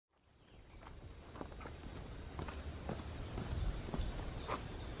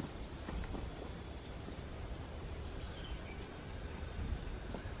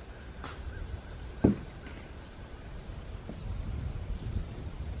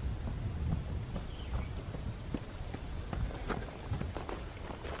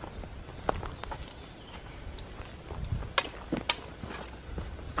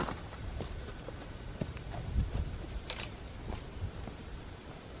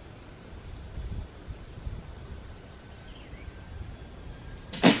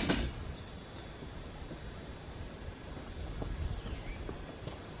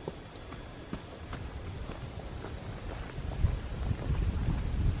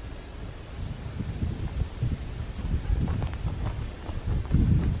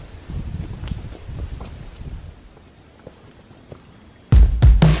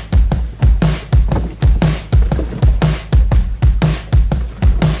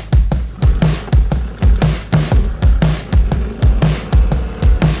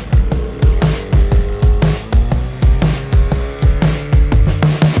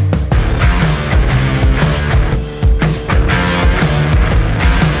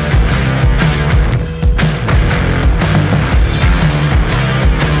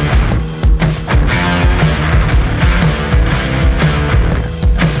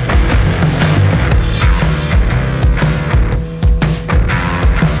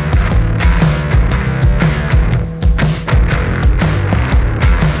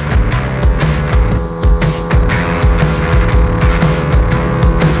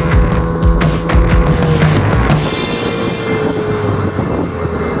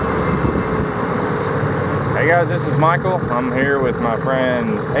guys, this is Michael. I'm here with my friend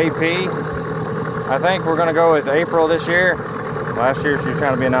AP. I think we're gonna go with April this year. Last year she was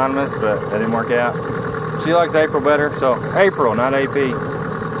trying to be anonymous, but that didn't work out. She likes April better, so April, not AP.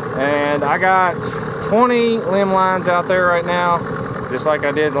 And I got 20 limb lines out there right now, just like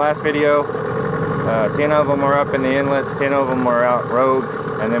I did in the last video. 10 of them are up in the inlets, 10 of them are out rogue,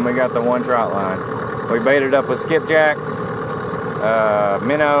 and then we got the one trot line. We baited up with skipjack,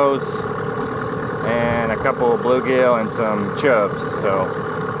 minnows, and a couple of bluegill and some chubs. So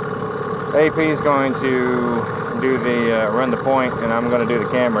AP is going to do the run the point, and I'm going to do the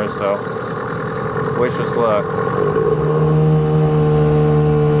cameras. So wish us luck.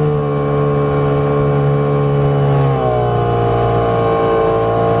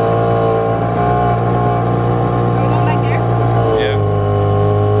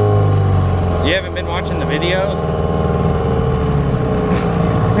 Watching the videos?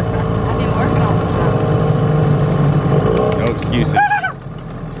 I've been working all the time. No excuses.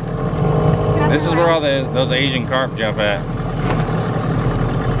 This is where all those Asian carp jump at.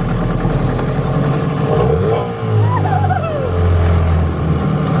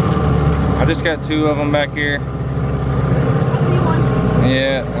 I just got 2 of them back here.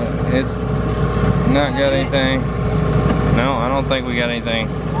 Yeah, it's not got anything. No, I don't think we got anything.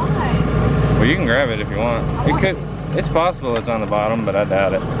 Well, you can grab it if you want. It could. It's possible it's on the bottom, but I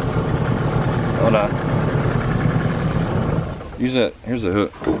doubt it. Hold on. Use it. Here's the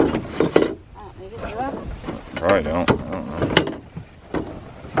hook. Probably don't. I don't know.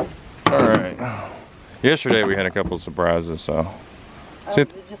 All right. Yesterday we had a couple of surprises, so. Oh,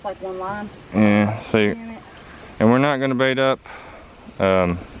 just like one line. Yeah. See, and we're not gonna bait up.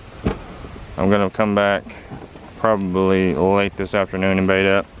 I'm gonna come back probably late this afternoon and bait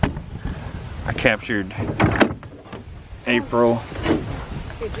up. I captured April.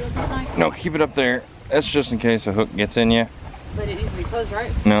 No, keep it up there. That's just in case a hook gets in you. But it needs to be closed,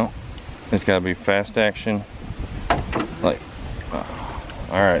 right? No, it's got to be fast action. Like, all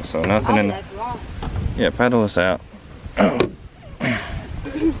right, so nothing in. Yeah, paddle us out.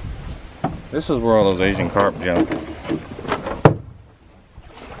 This is where all those Asian carp jump. You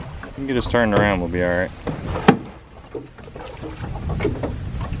can get us turned around, we'll be all right.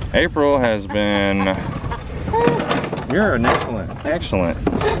 April has been, you're an excellent.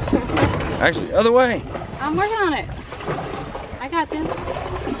 Actually, other way. I'm working on it. I got this.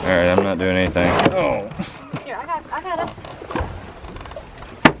 All right, I'm not doing anything. Oh. Here, I got us.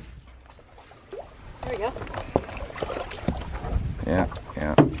 There we go. Yeah.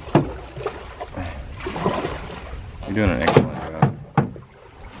 You're doing an excellent job.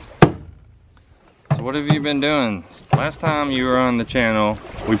 So what have you been doing? Last time you were on the channel,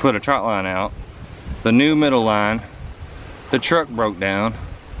 we put a trot line out, the new middle line. The truck broke down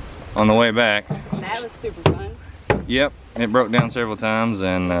on the way back. That was super fun. Yep, it broke down several times,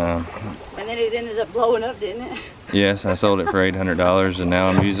 and then it ended up blowing up, didn't it? Yes, I sold it for $800, and now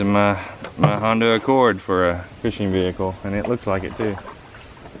I'm using my Honda Accord for a fishing vehicle, and it looks like it too.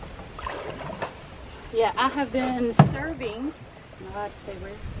 Yeah, I have been serving. I'm not allowed to say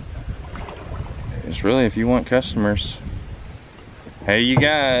where. It's really if you want customers. Hey, you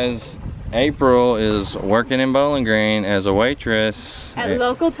guys. April is working in Bowling Green as a waitress. At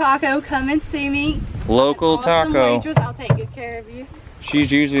Local Taco, come and see me. Local Awesome Taco. Waitress, I'll take good care of you. She's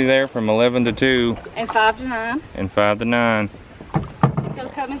usually there from 11 to 2. And 5 to 9. And 5 to 9. So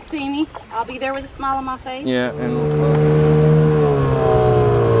come and see me. I'll be there with a smile on my face. Yeah, and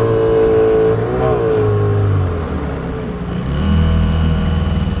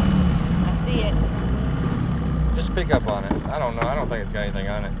I see it. just pick up on it. I don't know. I don't think it's got anything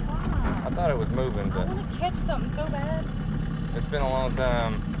on it. I thought it was moving, but I want to catch something so bad. it's been a long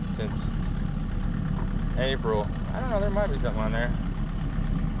time since April. I don't know, there might be something on there.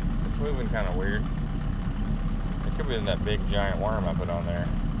 It's moving kind of weird. It could be in that big giant worm I put on there.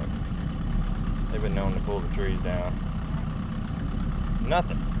 But they've been known to pull the trees down.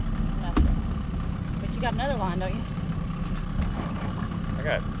 Nothing. Nothing. But you got another line, don't you? I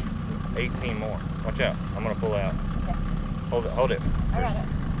got 18 more. Watch out. I'm gonna pull out. Okay. Hold it. I got it.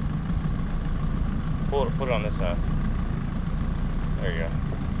 Put it on this side. There you go.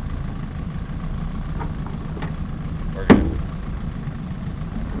 We're good.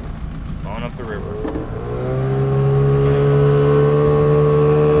 On up the river.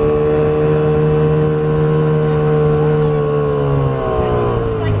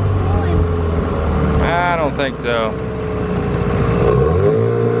 I don't think so.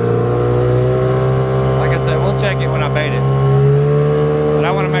 Like I said, we'll check it when I bait it. But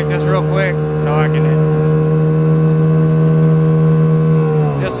I want to make this real quick so I can,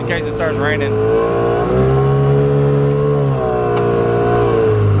 just in case it starts raining.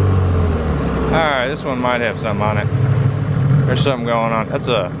 one might have something on it. There's something going on. That's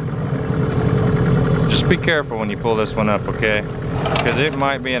a... Just be careful when you pull this one up, okay? Because it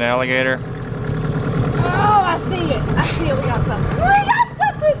might be an alligator. Oh, I see it. I see it. We got something. We got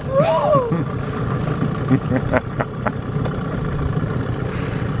something.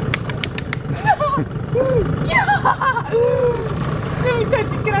 Let me touch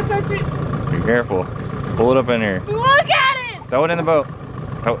it. Can I touch it? Be careful. Pull it up in here. Look at it. Throw it in the boat.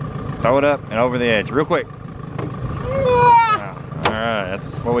 Throw it up and over the edge, real quick. Yeah. All right,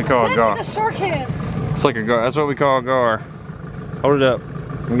 that's what we call a gar. That's like a shark head. It's like a gar. That's what we call a gar. Hold it up.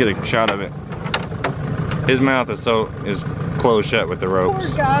 Let me get a shot of it. His mouth is closed shut with the ropes.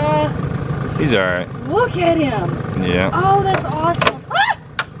 Poor guy. He's all right. Look at him. Yeah. Oh, that's awesome. Ah!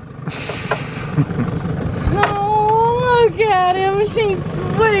 Oh, look at him. He's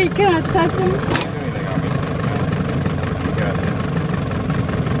sweet. Can I touch him?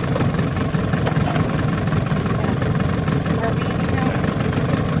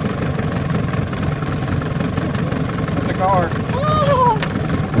 Car. Oh.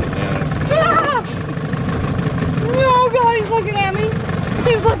 Ah. Oh God, he's looking at me.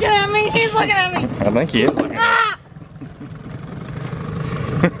 He's looking at me. He's looking at me. I think he is looking at Ah.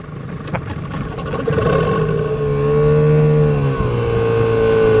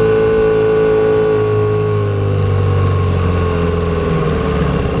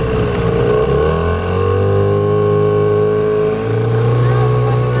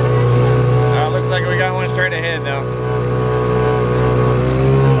 Looks like we got one straight ahead though.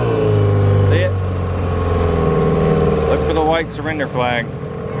 White surrender flag.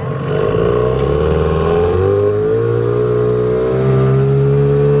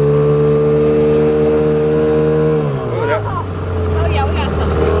 Oh yeah, we got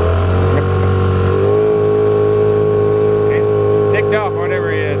something. He's ticked off, whatever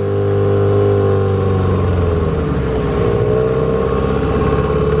he is.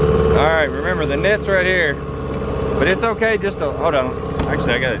 All right, remember the net's right here, but it's okay just to hold on.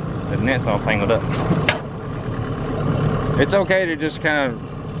 Actually, I got it. The net's all tangled up. It's okay to just kind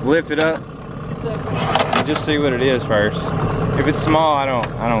of lift it up and just see what it is first. If it's small, I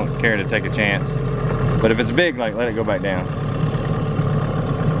don't care to take a chance. But if it's big, like let it go back down.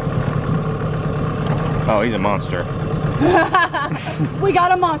 Oh, he's a monster. We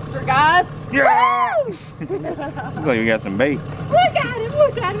got a monster, guys. Yeah! Looks like we got some bait. Look at him,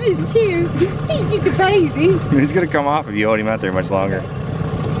 look at him. He's cute. He's just a baby. He's gonna come off if you hold him out there much longer.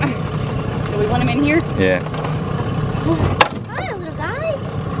 So we want him in here? Yeah. Hi, little guy.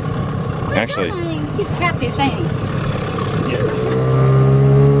 Actually, he's a catfish, ain't he?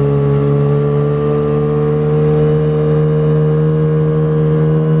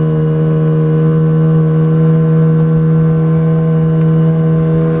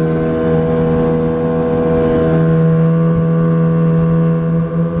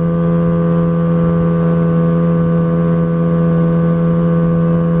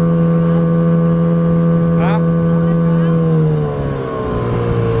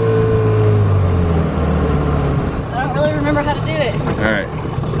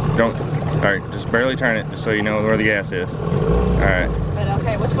 barely turn it just so you know where the gas is. Alright. But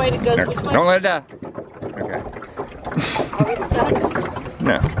okay, which way it goes? Which way? Don't let it die. Okay. Are we stuck?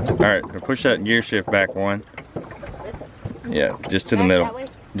 No. Alright, push that gear shift back one. This? Yeah, just to Back the middle. that way?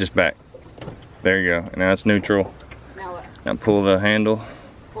 Just back. There you go. And now it's neutral. Now what? Now pull the handle.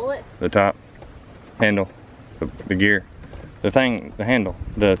 Pull it? The top handle. The gear. The thing, the handle.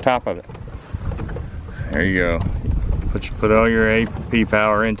 The top of it. There you go. Put all your AP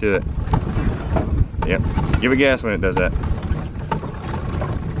power into it. Yep. Give it gas when it does that.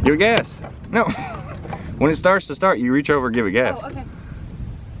 Give it gas. No. When it starts to start, you reach over and give it gas. Oh, okay.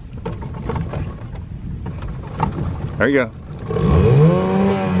 There you go.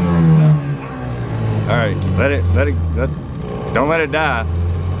 Alright, don't let it die.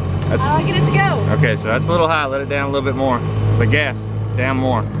 That's, I get it to go. okay, so that's a little high. Let it down a little bit more. The gas, down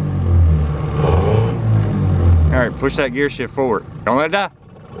more. Alright, push that gear shift forward. Don't let it die.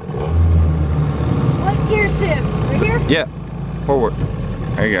 What gear shift? Right here? Yeah, forward.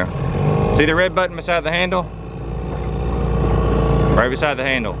 There you go. See the red button beside the handle? Right beside the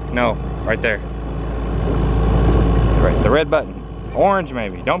handle. No, right there. Right, the red button. Orange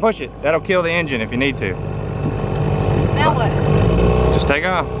maybe. Don't push it. That'll kill the engine if you need to. Now what? Just take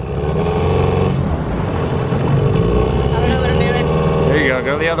off. I don't know what I'm doing. There you go.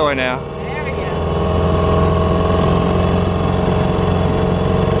 Go the other way now. There we go.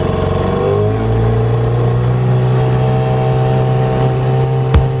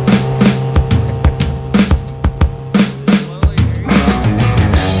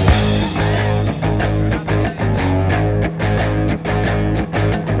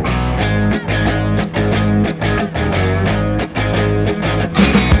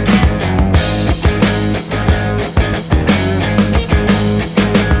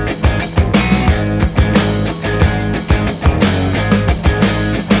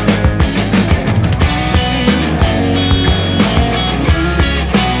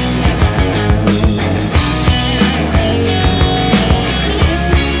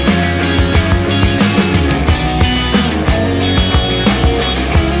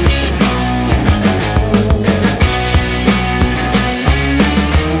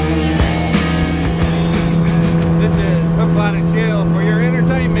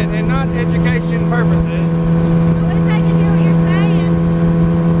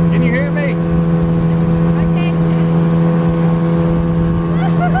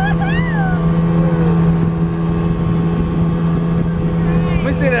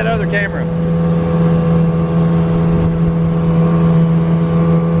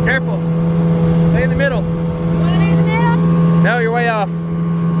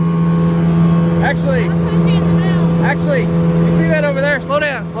 Actually, you see that over there? Slow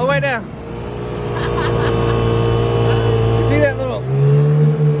down, slow way down. You see that little?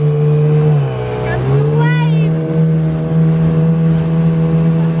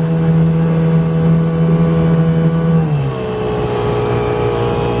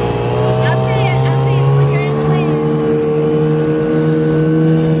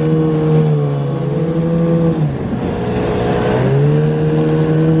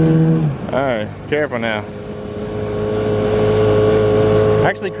 Careful now.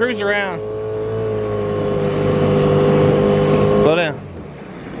 Actually, cruise around. Slow down.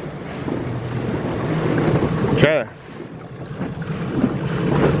 Try it.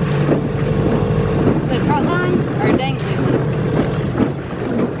 The Trotline or dangling?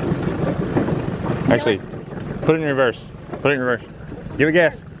 Actually, put it in reverse. Put it in reverse. Give it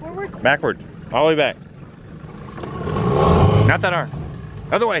gas. Forward? Backward. All the way back. Not that hard.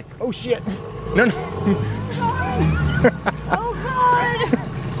 Other way. Oh shit. No, no. Oh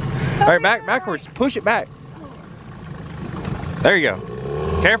God! All right, backwards. Push it back. There you go.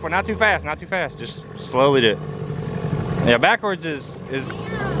 Careful, not too fast, not too fast. Just slowly do it. Yeah, backwards is. This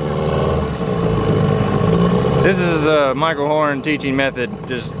is the Michael Horn teaching method.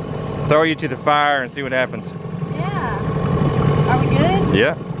 Just throw you to the fire and see what happens. Yeah. Are we good?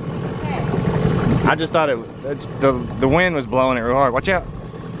 Yeah. Okay. I just thought the wind was blowing it real hard. Watch out.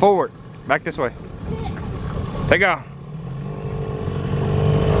 Forward. Back this way. There you go.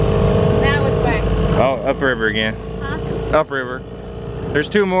 Now which way? Oh, upriver again. Huh? Upriver. There's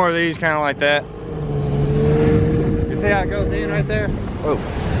two more of these kind of like that. You see how it goes in right there? Whoa.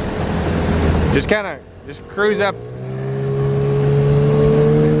 Just cruise up.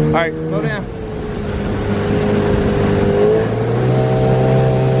 All right, slow down.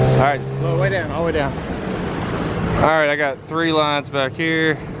 All right, slow way down, all the way down. All right, I got 3 lines back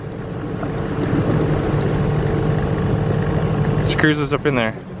here. Just cruise us up in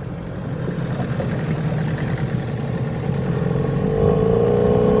there.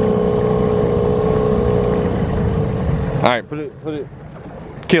 All right, put it,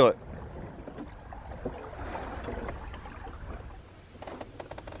 kill it.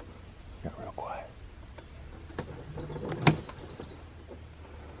 Got real quiet.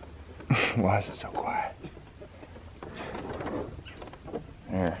 Why is it so quiet?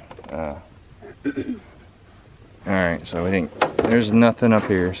 There. Alright, so we think there's nothing up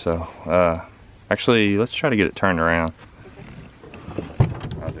here, so actually let's try to get it turned around.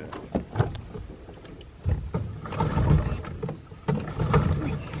 I'll do it.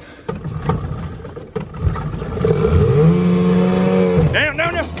 Damn,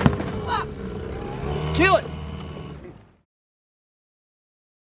 no! Kill it!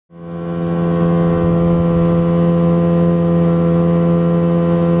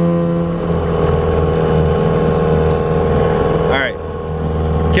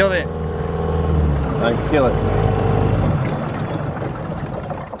 Killed it. I kill it.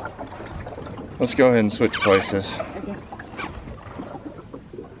 Let's go ahead and switch places.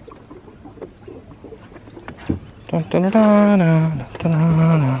 Okay.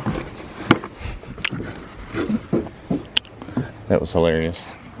 That was hilarious.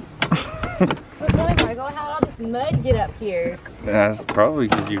 But really, Michael, how did all this mud get up here? That's probably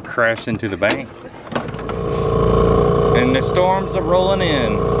because you crashed into the bank. And the storms are rolling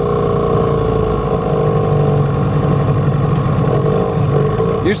in.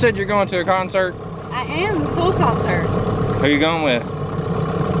 You said you're going to a concert? I am. It's a whole concert. Who are you going with?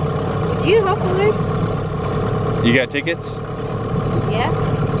 With you, hopefully. You got tickets? Yeah.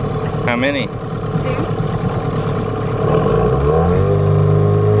 How many? 2.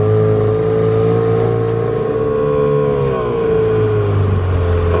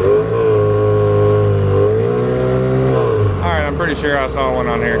 Pretty sure I saw one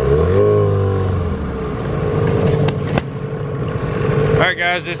on here. Alright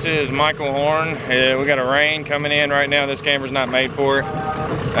guys, this is Michael Horn. We got a rain coming in right now. This camera's not made for it.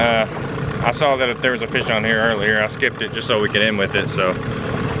 I saw that if there was a fish on here earlier, I skipped it just so we could end with it. So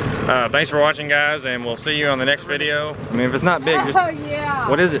thanks for watching guys, and we'll see you on the next video. I mean, if it's not big, just... Oh yeah.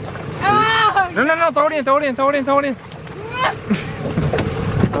 What is it? Oh, No, throw it in.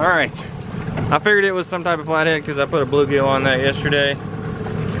 Alright. I figured it was some type of flathead because I put a bluegill on that yesterday.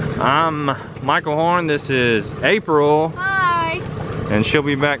 I'm Michael Horn. This is April. Hi. And she'll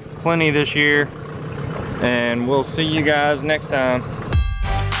be back plenty this year. And we'll see you guys next time.